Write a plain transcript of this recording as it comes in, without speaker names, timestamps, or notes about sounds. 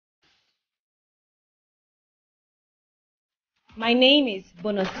My name is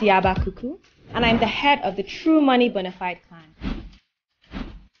Bono Kuku, and I'm the head of the True Money Bonafide clan.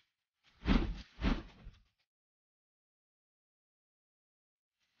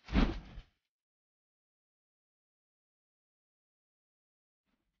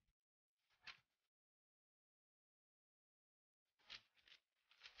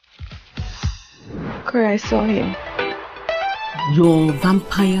 Corey, I saw him. Your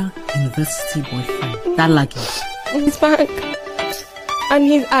vampire university boyfriend, that luggage. He's back. And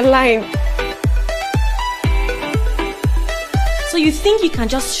he's alive. So you think you can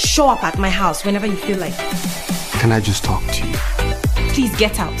just show up at my house whenever you feel like? Can I just talk to you? Please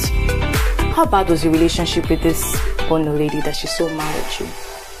get out. How bad was your relationship with this Bono lady that she's so mad at you?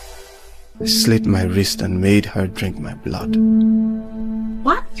 I slit my wrist and made her drink my blood.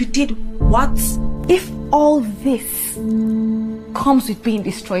 What? You did what? If all this comes with being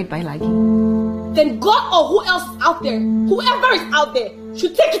destroyed by Lagi, then God or who else is out there, whoever is out there,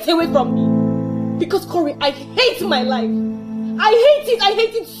 should take it away from me. Because Corey, I hate my life. I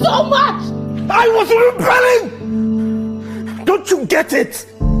hate it so much! I was rebelling! Don't you get it?